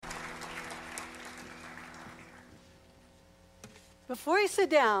Before you sit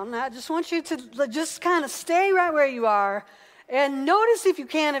down, I just want you to just kind of stay right where you are and notice if you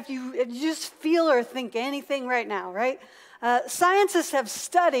can, if you just feel or think anything right now, right? Scientists have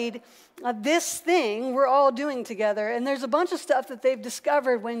studied this thing we're all doing together, and there's a bunch of stuff that they've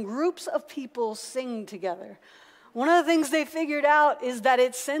discovered when groups of people sing together. One of the things they figured out is that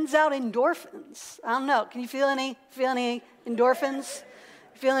it sends out endorphins. I don't know, can you feel any endorphins?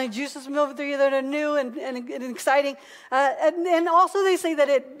 Feel any juices moving through you that are new and exciting? And also they say that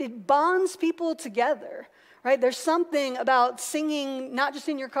it bonds people together, right? There's something about singing, not just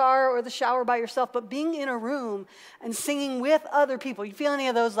in your car or the shower by yourself, but being in a room and singing with other people. You feel any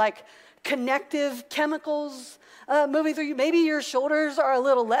of those like connective chemicals moving through you? Maybe your shoulders are a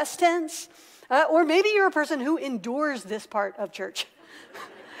little less tense, or maybe you're a person who endures this part of church.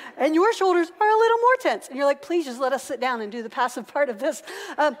 And your shoulders are a little more tense. And you're like, please just let us sit down and do the passive part of this.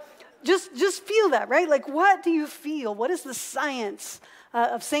 Just feel that, right? Like, what do you feel? What is the science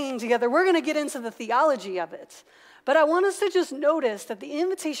of singing together? We're going to get into the theology of it. But I want us to just notice that the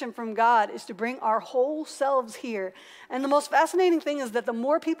invitation from God is to bring our whole selves here. And the most fascinating thing is that the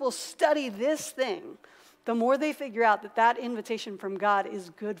more people study this thing, the more they figure out that that invitation from God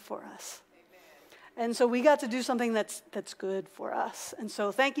is good for us. And so we got to do something that's good for us. And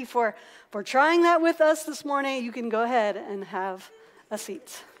so thank you for trying that with us this morning. You can go ahead and have a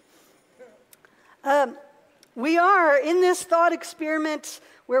seat. We are in this thought experiment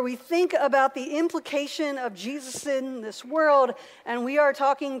where we think about the implication of Jesus in this world, and we are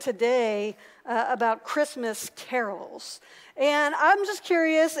talking today about Christmas carols. And I'm just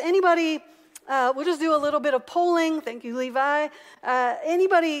curious, anybody... we'll just do a little bit of polling. Thank you, Levi.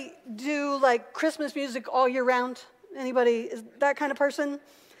 Anybody do like Christmas music all year round? Anybody is that kind of person?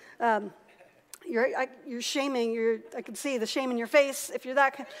 You're shaming. I can see the shame in your face if you're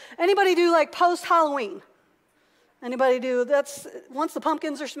that kind. Anybody do like post Halloween? Anybody do? That's once the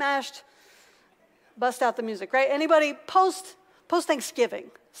pumpkins are smashed, bust out the music, right? Anybody post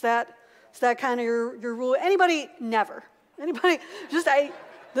Thanksgiving? Is that kind of your rule? Anybody never? Anybody just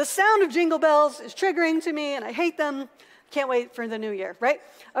the sound of jingle bells is triggering to me, and I hate them. Can't wait for the new year, right?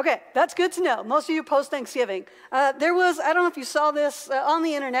 Okay, that's good to know. Most of you post-Thanksgiving. There was, I don't know if you saw this on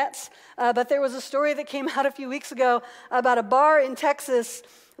the internet, but there was a story that came out a few weeks ago about a bar in Texas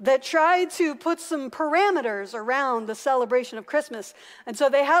that tried to put some parameters around the celebration of Christmas. And so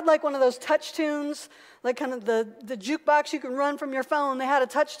they had like one of those touch tunes, like kind of the jukebox you can run from your phone. They had a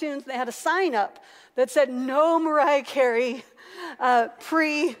touch tunes, they had a sign up that said, no Mariah Carey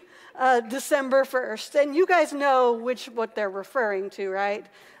pre-December 1st. And you guys know what they're referring to, right?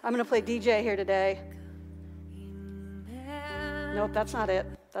 I'm going to play DJ here today. Nope, that's not it.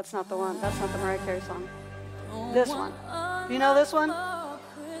 That's not the one. That's not the Mariah Carey song. This one. Do you know this one?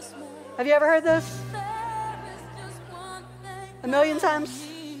 Have you ever heard this? A million times?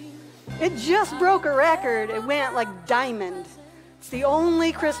 It just broke a record. It went like diamond. It's the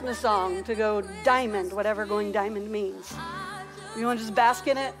only Christmas song to go diamond, whatever going diamond means. You want to just bask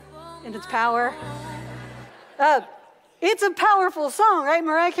in it, in its power? It's a powerful song, right?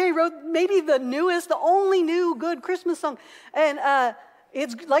 Mariah Carey wrote maybe the only new good Christmas song. And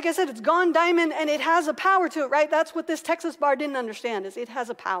it's, like I said, it's gone diamond, and it has a power to it, right? That's what this Texas bar didn't understand, is it has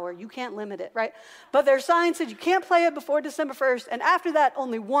a power. You can't limit it, right? But their sign said you can't play it before December 1st, and after that,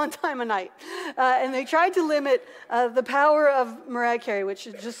 only one time a night. And they tried to limit the power of Mariah Carey, which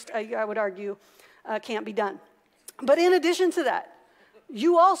is just, I would argue, can't be done. But in addition to that,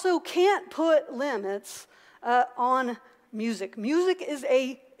 you also can't put limits on music. Music is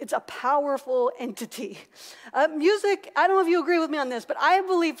it's a powerful entity. Music, I don't know if you agree with me on this, but I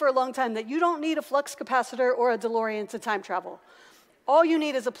believe for a long time that you don't need a flux capacitor or a DeLorean to time travel. All you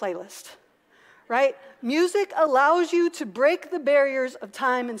need is a playlist, right? Music allows you to break the barriers of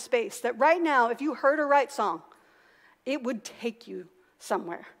time and space. That right now, if you heard a right song, it would take you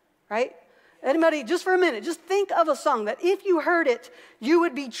somewhere, right? Anybody, just for a minute, just think of a song that if you heard it, you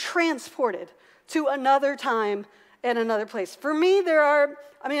would be transported to another time and another place. For me,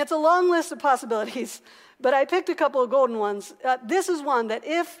 it's a long list of possibilities, but I picked a couple of golden ones. This is one that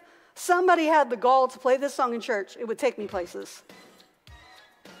if somebody had the gall to play this song in church, it would take me places.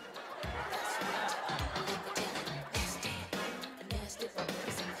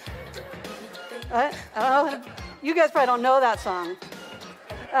 I don't know, you guys probably don't know that song.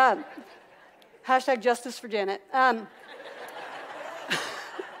 Hashtag justice for Janet. I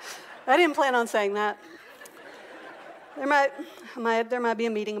didn't plan on saying that. There might be a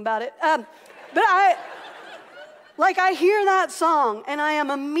meeting about it. But I hear that song, and I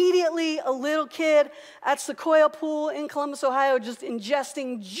am immediately a little kid at Sequoia Pool in Columbus, Ohio, just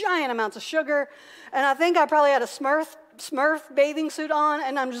ingesting giant amounts of sugar. And I think I probably had a Smurf Smurf bathing suit on,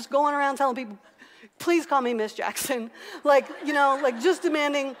 and I'm just going around telling people, please call me Miss Jackson. Like just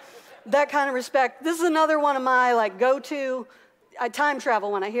demanding that kind of respect. This is another one of my go-to. I time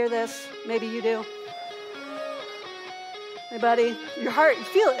travel when I hear this. Maybe you do. Hey, buddy, your heart, you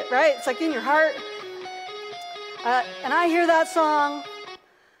feel it, right? It's like in your heart. And I hear that song,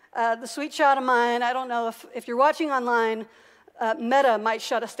 The Sweet Child of Mine. I don't know if you're watching online, Meta might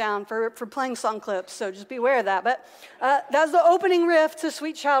shut us down for playing song clips, so just be aware of that. But that's the opening riff to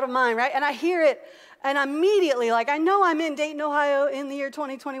Sweet Child of Mine, right? And I hear it, and immediately, I know I'm in Dayton, Ohio in the year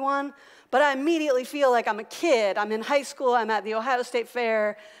 2021, but I immediately feel like I'm a kid. I'm in high school, I'm at the Ohio State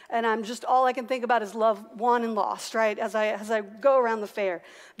Fair, and I'm just, all I can think about is love won and lost, right, as I go around the fair.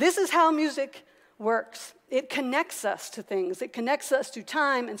 This is how music works. It connects us to things. It connects us to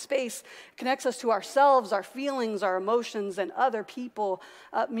time and space. It connects us to ourselves, our feelings, our emotions, and other people.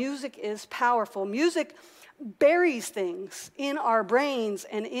 Music is powerful. Music buries things in our brains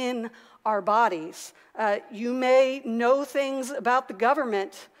and in our bodies. You may know things about the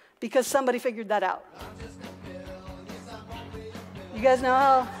government because somebody figured that out. You guys know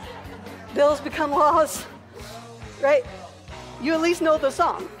how bills become laws, right? You at least know the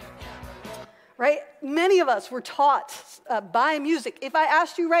song. Right? Many of us were taught by music. If I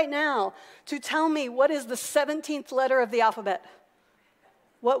asked you right now to tell me what is the 17th letter of the alphabet,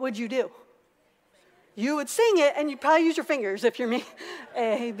 what would you do? You would sing it, and you'd probably use your fingers if you're me.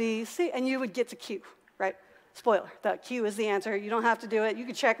 A, B, C, and you would get to Q, right? Spoiler, that Q is the answer. You don't have to do it. You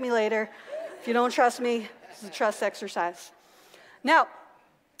can check me later. If you don't trust me, this is a trust exercise. Now,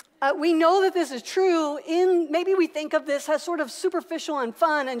 we know that this is true maybe we think of this as sort of superficial and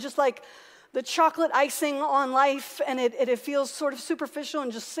fun and just like the chocolate icing on life, and it feels sort of superficial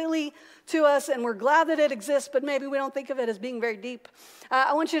and just silly to us, and we're glad that it exists, but maybe we don't think of it as being very deep.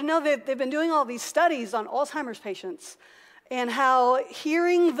 I want you to know that they've been doing all these studies on Alzheimer's patients and how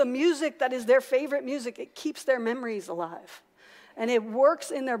hearing the music that is their favorite music, it keeps their memories alive. And it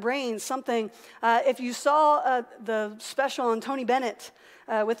works in their brains, something. If you saw the special on Tony Bennett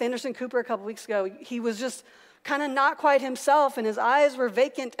with Anderson Cooper a couple weeks ago, he was just kind of not quite himself, and his eyes were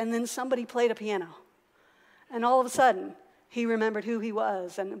vacant, and then somebody played a piano. And all of a sudden, he remembered who he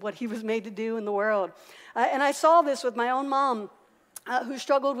was and what he was made to do in the world. And I saw this with my own mom, who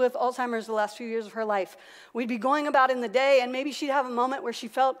struggled with Alzheimer's the last few years of her life. We'd be going about in the day, and maybe she'd have a moment where she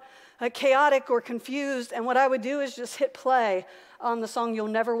felt chaotic or confused, and what I would do is just hit play on the song You'll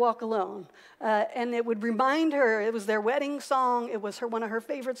Never Walk Alone. And it would remind her, it was their wedding song, it was one of her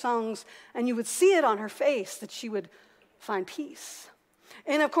favorite songs, and you would see it on her face that she would find peace.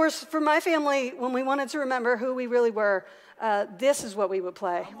 And of course, for my family, when we wanted to remember who we really were, this is what we would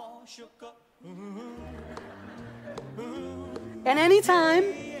play. And anytime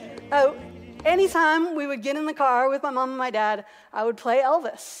we would get in the car with my mom and my dad, I would play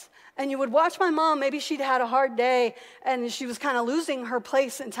Elvis. And you would watch my mom, maybe she'd had a hard day, and she was kind of losing her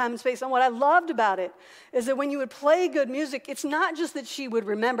place in time and space. And what I loved about it is that when you would play good music, it's not just that she would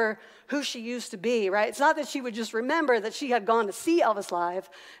remember who she used to be, right? It's not that she would just remember that she had gone to see Elvis live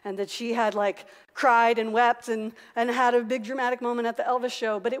and that she had cried and wept and had a big dramatic moment at the Elvis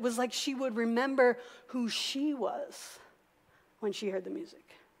show, but it was like she would remember who she was when she heard the music,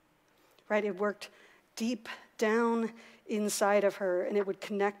 right? It worked deep down inside of her, and it would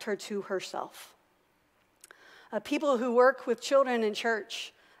connect her to herself. People who work with children in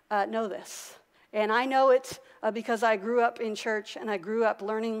church know this, and I know it because I grew up in church, and I grew up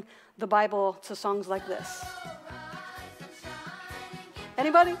learning the Bible to songs like this.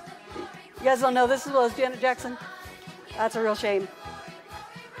 Anybody? You guys don't know this as well as Janet Jackson? That's a real shame.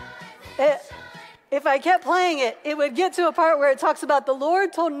 If I kept playing it, it would get to a part where it talks about the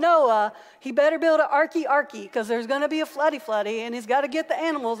Lord told Noah he better build an arky because there's going to be a floody, and he's got to get the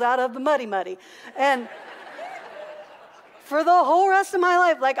animals out of the muddy. And for the whole rest of my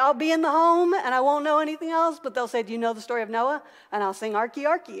life, I'll be in the home and I won't know anything else, but they'll say, do you know the story of Noah? And I'll sing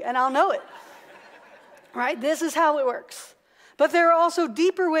arky, and I'll know it. Right? This is how it works. But there are also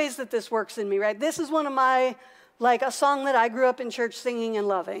deeper ways that this works in me, right? This is one of my, a song that I grew up in church singing and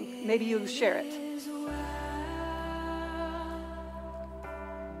loving. Maybe you share it.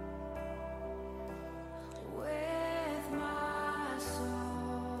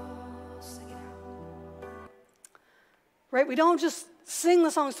 Right? We don't just sing the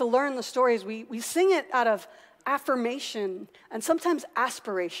songs to learn the stories. We sing it out of affirmation and sometimes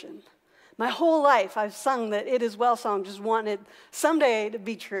aspiration. My whole life I've sung that It Is Well song, just wanting it someday to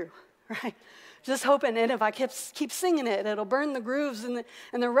be true, right? Just hoping, and if I keep singing it, it'll burn the grooves in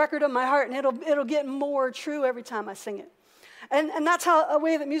the record of my heart, and it'll get more true every time I sing it. And that's how a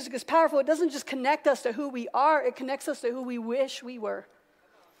way that music is powerful. It doesn't just connect us to who we are, it connects us to who we wish we were.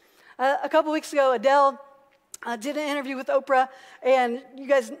 A couple weeks ago, Adele did an interview with Oprah, and you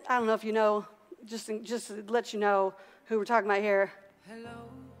guys, I don't know if you know, just to let you know who we're talking about here. Hello,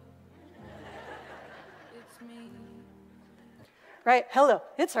 it's me. Right? Hello,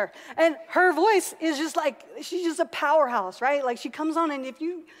 it's her. And her voice is just like, she's just a powerhouse, right? Like she comes on, and if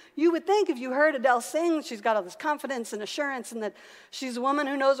you would think if you heard Adele sing, she's got all this confidence and assurance, and that she's a woman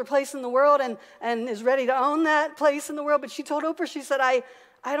who knows her place in the world and is ready to own that place in the world. But she told Oprah, she said, I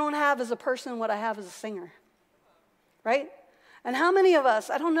don't have as a person what I have as a singer, right? And how many of us,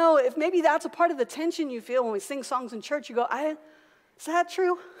 I don't know, if maybe that's a part of the tension you feel when we sing songs in church, you go, is that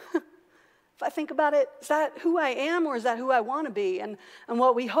true? If I think about it, is that who I am, or is that who I want to be? And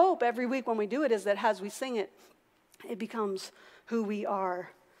what we hope every week when we do it is that as we sing it, it becomes who we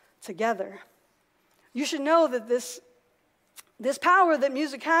are together. You should know that this power that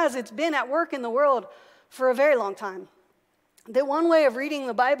music has, it's been at work in the world for a very long time. That one way of reading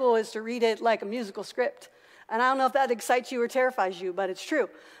the Bible is to read it like a musical script. And I don't know if that excites you or terrifies you, but it's true.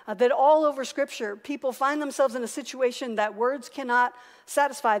 That all over Scripture, people find themselves in a situation that words cannot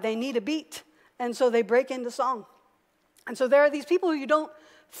satisfy. They need a beat, and so they break into song. And so there are these people who you don't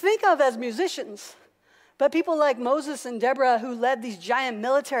think of as musicians, but people like Moses and Deborah who led these giant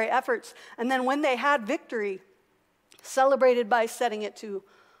military efforts, and then when they had victory, celebrated by setting it to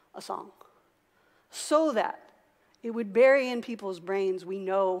a song, so that it would bury in people's brains, we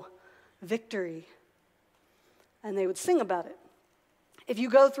know victory. And they would sing about it. If you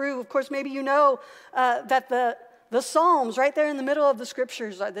go through, of course, maybe you know that the Psalms, right there in the middle of the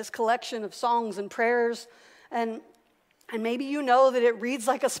Scriptures, are this collection of songs and prayers. And maybe you know that it reads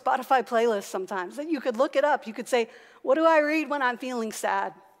like a Spotify playlist sometimes. That you could look it up. You could say, what do I read when I'm feeling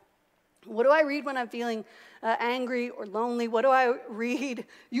sad? What do I read when I'm feeling angry or lonely? What do I read?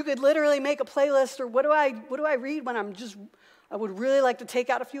 You could literally make a playlist. Or what do I read when I would really like to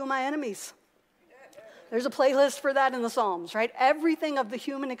take out a few of my enemies? There's a playlist for that in the Psalms, right? Everything of the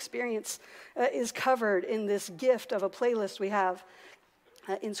human experience is covered in this gift of a playlist we have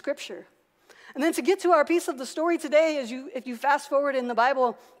in Scripture. And then to get to our piece of the story today, if you fast forward in the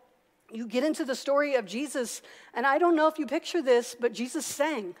Bible, you get into the story of Jesus. And I don't know if you picture this, but Jesus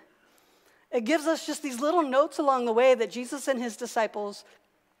sang. It gives us just these little notes along the way that Jesus and his disciples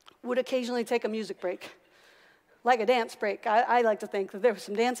would occasionally take a music break. Like a dance break. I like to think that there was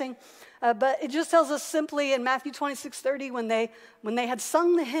some dancing. But it just tells us simply in Matthew 26:30, when they had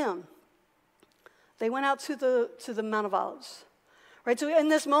sung the hymn, they went out to the Mount of Olives. Right? So in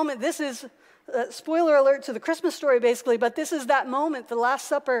this moment, this is, spoiler alert to the Christmas story basically, but this is that moment, the Last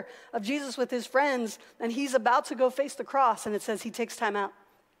Supper of Jesus with his friends, and he's about to go face the cross, and it says he takes time out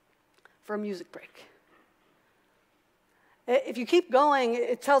for a music break. If you keep going,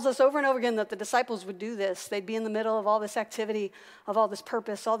 it tells us over and over again that the disciples would do this. They'd be in the middle of all this activity, of all this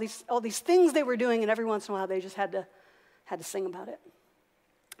purpose, all these things they were doing, and every once in a while they just had to sing about it.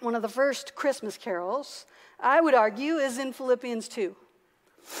 One of the first Christmas carols, I would argue, is in Philippians 2.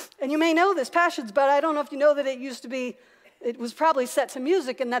 And you may know this passage, but I don't know if you know that it was probably set to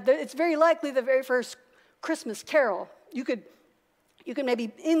music, and that it's very likely the very first Christmas carol. You could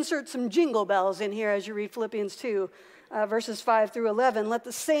maybe insert some jingle bells in here as you read Philippians 2. Verses 5 through 11, let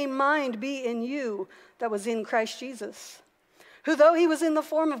the same mind be in you that was in Christ Jesus, who though he was in the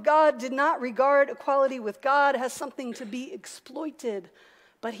form of God, did not regard equality with God as something to be exploited,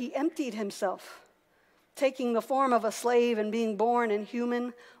 but he emptied himself, taking the form of a slave and being born in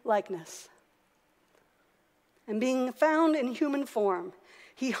human likeness. And being found in human form,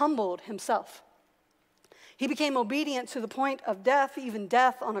 he humbled himself. He became obedient to the point of death, even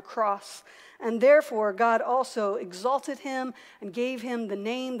death on a cross. And therefore, God also exalted him and gave him the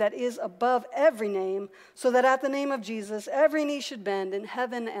name that is above every name, so that at the name of Jesus, every knee should bend in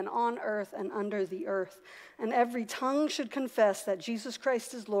heaven and on earth and under the earth, and every tongue should confess that Jesus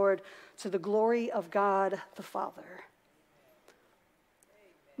Christ is Lord, to the glory of God the Father.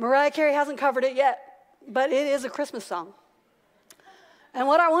 Mariah Carey hasn't covered it yet, but it is a Christmas song. And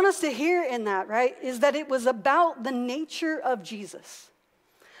what I want us to hear in that, right, is that it was about the nature of Jesus.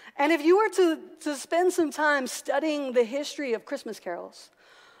 And if you were to spend some time studying the history of Christmas carols,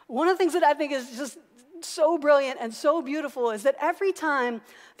 one of the things that I think is just so brilliant and so beautiful is that every time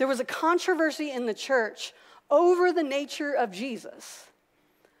there was a controversy in the church over the nature of Jesus,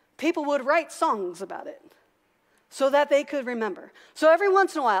 people would write songs about it so that they could remember. So every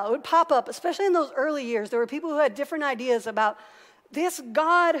once in a while, it would pop up, especially in those early years, there were people who had different ideas about this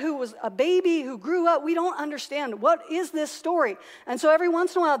God who was a baby who grew up. We don't understand. What is this story? And so every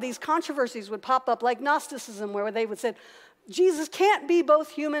once in a while, these controversies would pop up, like Gnosticism, where they would say, Jesus can't be both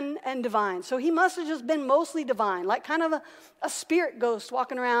human and divine. So he must have just been mostly divine, like kind of a spirit ghost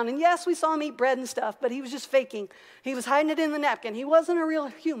walking around. And yes, we saw him eat bread and stuff, but he was just faking. He was hiding it in the napkin. He wasn't a real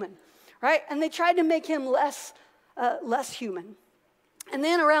human, right? And they tried to make him less human. And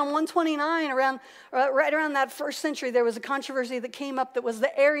then around 129, right around that first century, there was a controversy that came up that was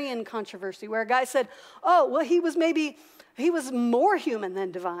the Arian controversy, where a guy said, oh, well, he was more human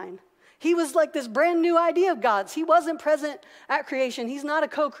than divine. He was like this brand new idea of God's. He wasn't present at creation. He's not a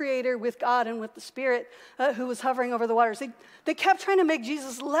co-creator with God and with the Spirit who was hovering over the waters. They kept trying to make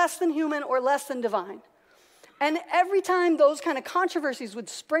Jesus less than human or less than divine. And every time those kind of controversies would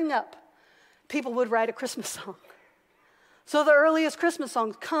spring up, people would write a Christmas song. So the earliest Christmas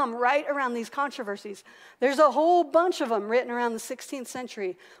songs come right around these controversies. There's a whole bunch of them written around the 16th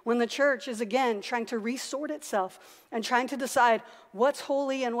century when the church is again trying to resort itself and trying to decide what's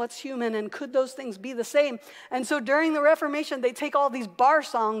holy and what's human and could those things be the same. And so during the Reformation, they take all these bar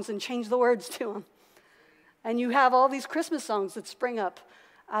songs and change the words to them. And you have all these Christmas songs that spring up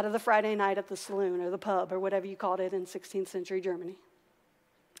out of the Friday night at the saloon or the pub or whatever you called it in 16th century Germany.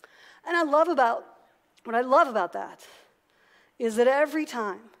 And what I love about that is that every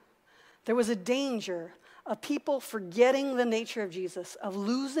time there was a danger of people forgetting the nature of Jesus, of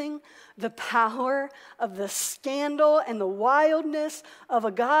losing the power of the scandal and the wildness of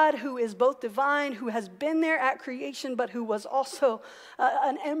a God who is both divine, who has been there at creation, but who was also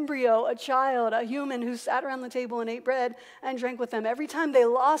an embryo, a child, a human who sat around the table and ate bread and drank with them. Every time they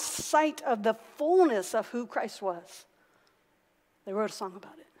lost sight of the fullness of who Christ was, they wrote a song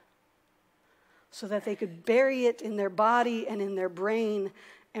about it, so that they could bury it in their body and in their brain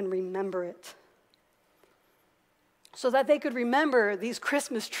and remember it. So that they could remember these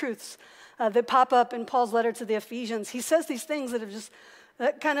Christmas truths that pop up in Paul's letter to the Ephesians. He says these things that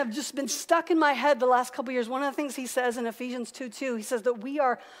have kind of just been stuck in my head the last couple years. One of the things he says in Ephesians 2:2, he says that we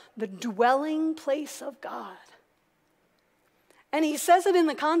are the dwelling place of God. And he says it in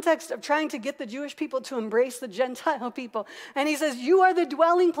the context of trying to get the Jewish people to embrace the Gentile people. And he says, you are the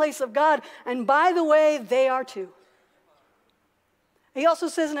dwelling place of God. And by the way, they are too. He also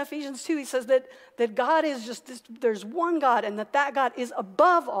says in Ephesians 2, he says that God is just this, there's one God, and that God is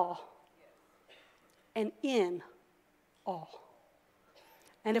above all and in all.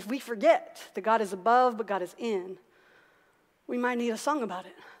 And if we forget that God is above, but God is in, we might need a song about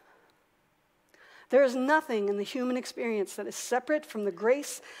it. There is nothing in the human experience that is separate from the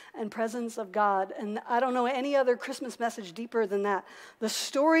grace and presence of God. And I don't know any other Christmas message deeper than that. The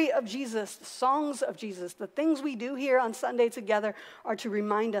story of Jesus, the songs of Jesus, the things we do here on Sunday together are to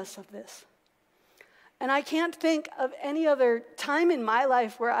remind us of this. And I can't think of any other time in my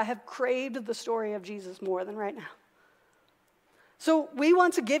life where I have craved the story of Jesus more than right now. So we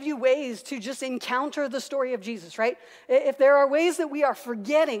want to give you ways to just encounter the story of Jesus, right? If there are ways that we are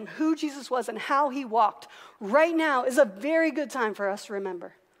forgetting who Jesus was and how he walked, right now is a very good time for us to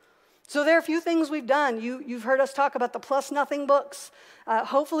remember. So there are a few things we've done. You've heard us talk about the Plus Nothing books.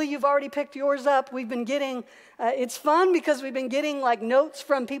 Hopefully you've already picked yours up. We've been getting, it's fun because we've been getting like notes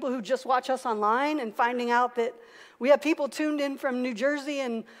from people who just watch us online and finding out that we have people tuned in from New Jersey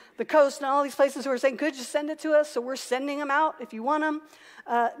and the coast and all these places who are saying, could you send it to us? So we're sending them out if you want them.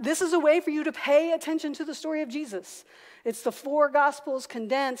 This is a way for you to pay attention to the story of Jesus. It's the 4 Gospels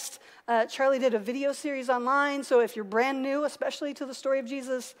condensed. Charlie did a video series online, so if you're brand new, especially to the story of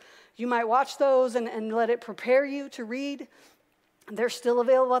Jesus, you might watch those and let it prepare you to read. They're still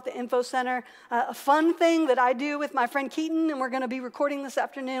available at the Info Center. A fun thing that I do with my friend Keaton, and we're going to be recording this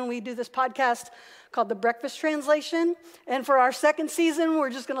afternoon, we do this podcast called The Breakfast Translation. And for our second season,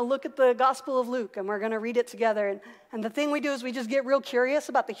 we're just going to look at the Gospel of Luke, and we're going to read it together. And the thing we do is we just get real curious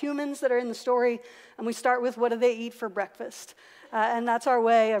about the humans that are in the story, and we start with what do they eat for breakfast. And that's our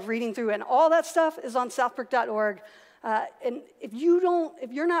way of reading through. And all that stuff is on southbrook.org. And if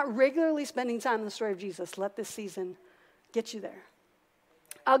you're not regularly spending time in the story of Jesus, let this season get you there.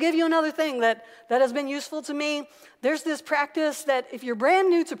 I'll give you another thing that has been useful to me. There's this practice that if you're brand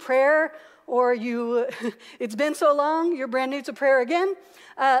new to prayer, or it's been so long, you're brand new to prayer again,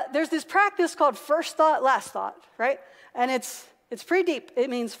 there's this practice called first thought, last thought, right? And it's pretty deep. It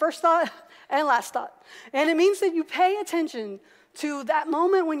means first thought and last thought. And it means that you pay attention to that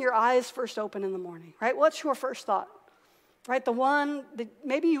moment when your eyes first open in the morning, right? What's your first thought? Right, the one that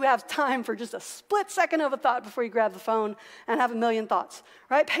maybe you have time for just a split second of a thought before you grab the phone and have a million thoughts,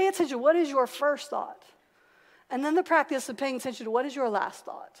 right? Pay attention. What is your first thought? And then the practice of paying attention to what is your last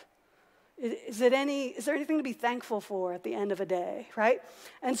thought? Is there anything to be thankful for at the end of a day, right?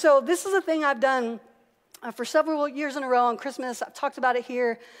 And so this is a thing I've done for several years in a row on Christmas, I've talked about it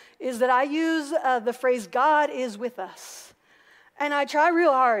here, is that I use the phrase, God is with us. And I try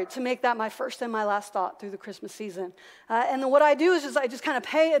real hard to make that my first and my last thought through the Christmas season. And then what I do is I just kind of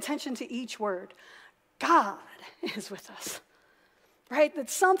pay attention to each word. God is with us. Right? That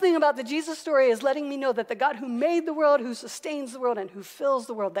something about the Jesus story is letting me know that the God who made the world, who sustains the world, and who fills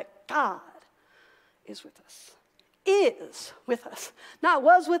the world, that God is with us. Is with us. Not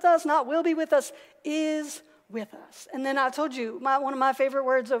was with us, not will be with us, is with us. And then I told you, one of my favorite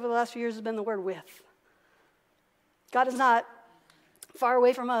words over the last few years has been the word with. God is not far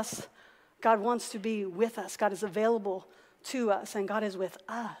away from us. God wants to be with us. God is available to us, and God is with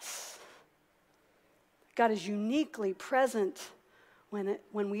us. God is uniquely present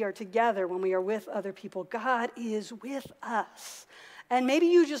when we are together, when we are with other people. God is with us. And maybe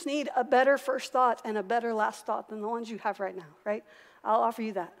you just need a better first thought and a better last thought than the ones you have right now, right? I'll offer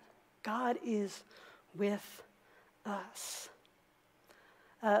you that. God is with us.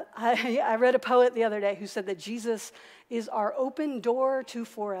 I read a poet the other day who said that Jesus is our open door to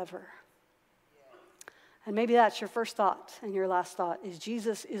forever. And maybe that's your first thought and your last thought is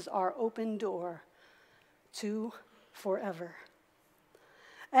Jesus is our open door to forever.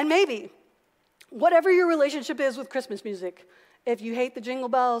 And maybe, whatever your relationship is with Christmas music, if you hate the Jingle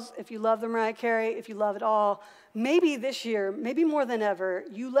Bells, if you love the Mariah Carey, if you love it all, maybe this year, maybe more than ever,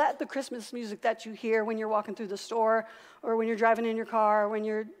 you let the Christmas music that you hear when you're walking through the store or when you're driving in your car or when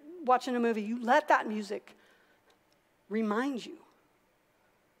you're watching a movie, you let that music remind you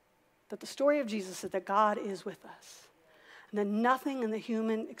that the story of Jesus is that God is with us and that nothing in the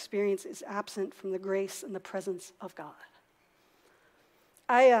human experience is absent from the grace and the presence of God.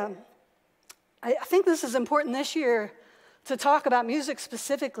 I think this is important this year to talk about music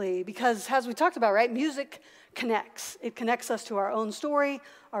specifically because, as we talked about, right, music connects. It connects us to our own story,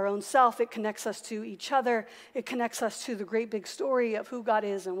 our own self. It connects us to each other. It connects us to the great big story of who God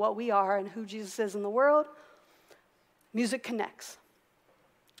is and what we are and who Jesus is in the world. Music connects.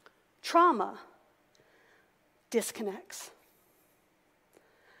 Trauma disconnects.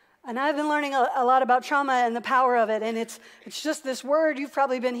 And I've been learning a lot about trauma and the power of it, and it's just this word you've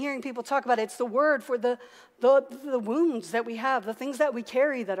probably been hearing people talk about. It's the word for the wounds that we have, the things that we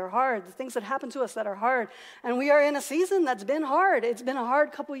carry that are hard, the things that happen to us that are hard. And we are in a season that's been hard. It's been a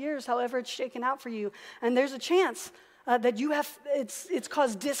hard couple years, however it's shaken out for you. And there's a chance that it's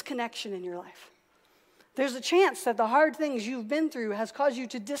caused disconnection in your life. There's a chance that the hard things you've been through has caused you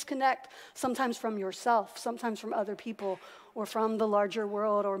to disconnect sometimes from yourself, sometimes from other people, or from the larger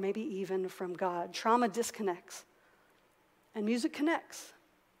world, or maybe even from God. Trauma disconnects, and music connects.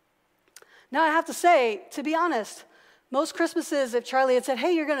 Now, I have to say, to be honest, most Christmases, if Charlie had said,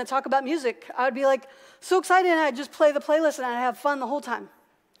 hey, you're going to talk about music, I would be like so excited, and I'd just play the playlist, and I'd have fun the whole time.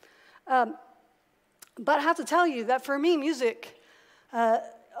 But I have to tell you that for me, music,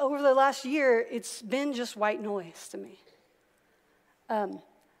 over the last year, it's been just white noise to me.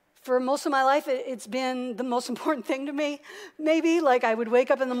 For most of my life, it's been the most important thing to me. Maybe, like I would wake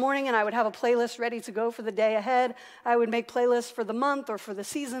up in the morning and I would have a playlist ready to go for the day ahead. I would make playlists for the month or for the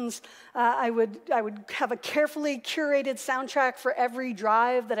seasons. I would have a carefully curated soundtrack for every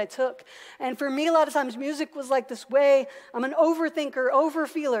drive that I took. And for me, a lot of times, music was like this way. I'm an overthinker,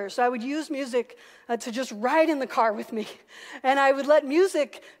 overfeeler, so I would use music to just ride in the car with me. And I would let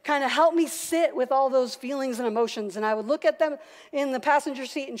music kind of help me sit with all those feelings and emotions. And I would look at them in the passenger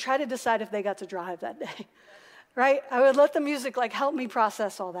seat and try to decide if they got to drive that day, right? I would let the music help me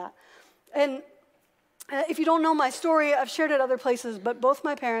process all that. And if you don't know my story, I've shared it other places, but both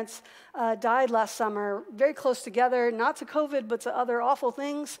my parents died last summer, very close together, not to COVID, but to other awful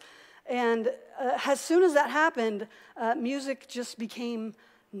things. And as soon as that happened, music just became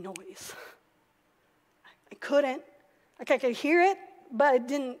noise. I could hear it, but it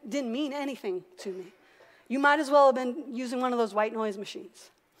didn't mean anything to me. You might as well have been using one of those white noise machines.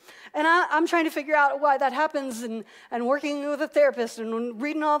 And I'm trying to figure out why that happens and working with a therapist and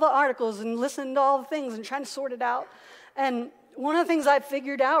reading all the articles and listening to all the things and trying to sort it out. And one of the things I've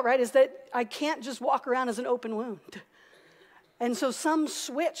figured out, right, is that I can't just walk around as an open wound. And so some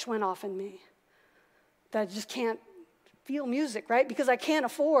switch went off in me that I just can't feel music, right? Because I can't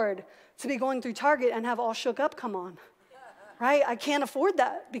afford to be going through Target and have All Shook Up come on, right? I can't afford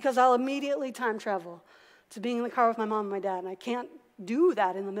that because I'll immediately time travel to being in the car with my mom and my dad, and I can't do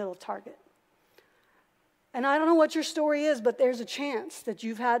that in the middle of Target. And I don't know what your story is, but there's a chance that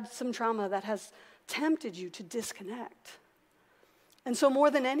you've had some trauma that has tempted you to disconnect. And so more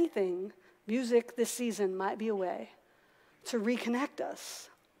than anything, music this season might be a way to reconnect us.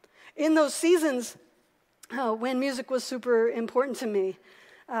 In those seasons when music was super important to me,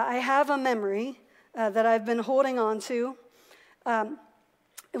 I have a memory that I've been holding on to.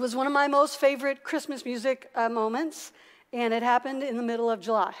 It was one of my most favorite Christmas music moments, and it happened in the middle of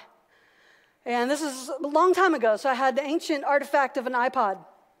July. And this is a long time ago, so I had the ancient artifact of an iPod.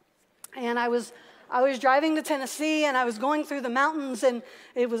 And I was driving to Tennessee, and I was going through the mountains, and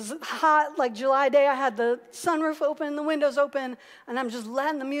it was hot, like July day. I had the sunroof open, the windows open, and I'm just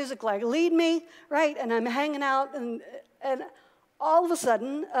letting the music like lead me, right? And I'm hanging out, and all of a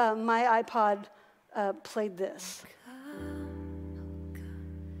sudden, my iPod played this.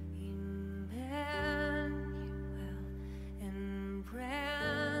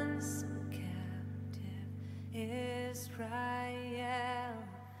 Israel,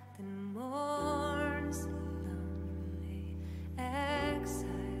 the mourns lonely exile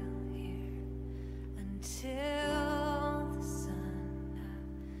here until the Son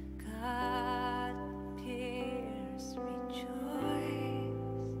of God appears. Rejoice,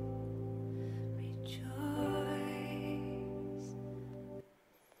 rejoice.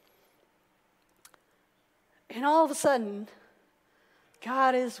 And all of a sudden,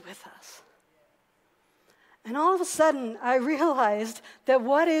 God is with us. And all of a sudden, I realized that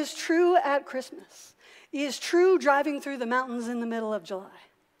what is true at Christmas is true driving through the mountains in the middle of July.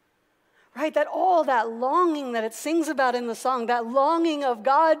 Right? That all that longing that it sings about in the song, that longing of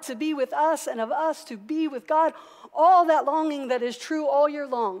God to be with us and of us to be with God, all that longing that is true all year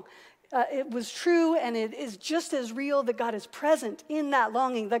long, it was true, and it is just as real that God is present in that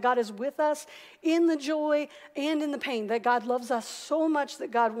longing, that God is with us in the joy and in the pain, that God loves us so much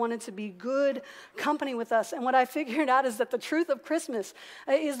that God wanted to be good company with us. And what I figured out is that the truth of Christmas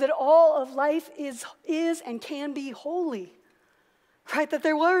is that all of life is and can be holy. Right? That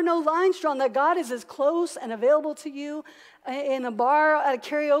there were no lines drawn, that God is as close and available to you in a bar at a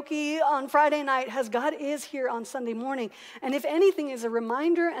karaoke on Friday night as God is here on Sunday morning. And if anything is a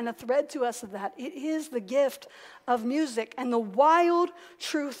reminder and a thread to us of that, it is the gift of music. And the wild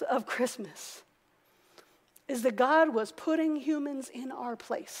truth of Christmas is that God was putting humans in our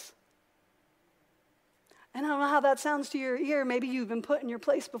place. And I don't know how that sounds to your ear. Maybe you've been put in your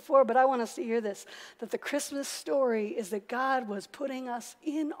place before, but I want us to hear this, that the Christmas story is that God was putting us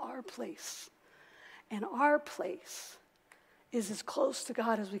in our place. And our place is as close to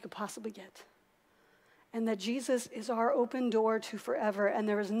God as we could possibly get. And that Jesus is our open door to forever, and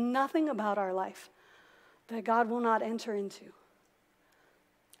there is nothing about our life that God will not enter into.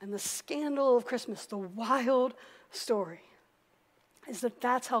 And the scandal of Christmas, the wild story, is that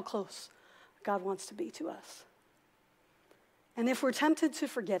that's how close God wants to be to us. And if we're tempted to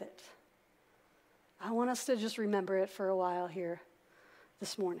forget it, I want us to just remember it for a while here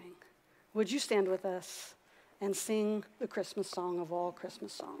this morning. Would you stand with us and sing the Christmas song of all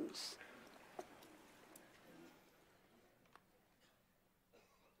Christmas songs?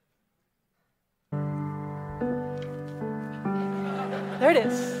 There it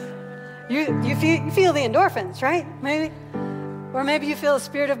is. You feel the endorphins, right? Maybe. Or maybe you feel the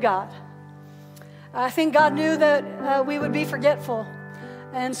Spirit of God. I think God knew that we would be forgetful.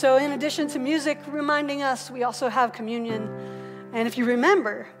 And so in addition to music reminding us, we also have communion. And if you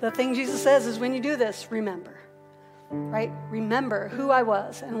remember, the thing Jesus says is when you do this, remember. Right? Remember who I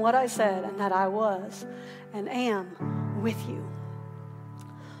was and what I said and that I was and am with you.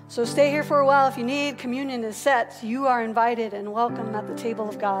 So stay here for a while if you need. Communion is set. You are invited and welcome at the table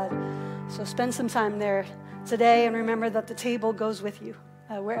of God. So spend some time there today and remember that the table goes with you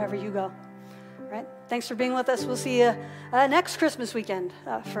wherever you go. Right? Thanks for being with us. We'll see you next Christmas weekend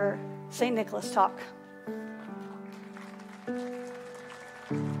for St. Nicholas Talk.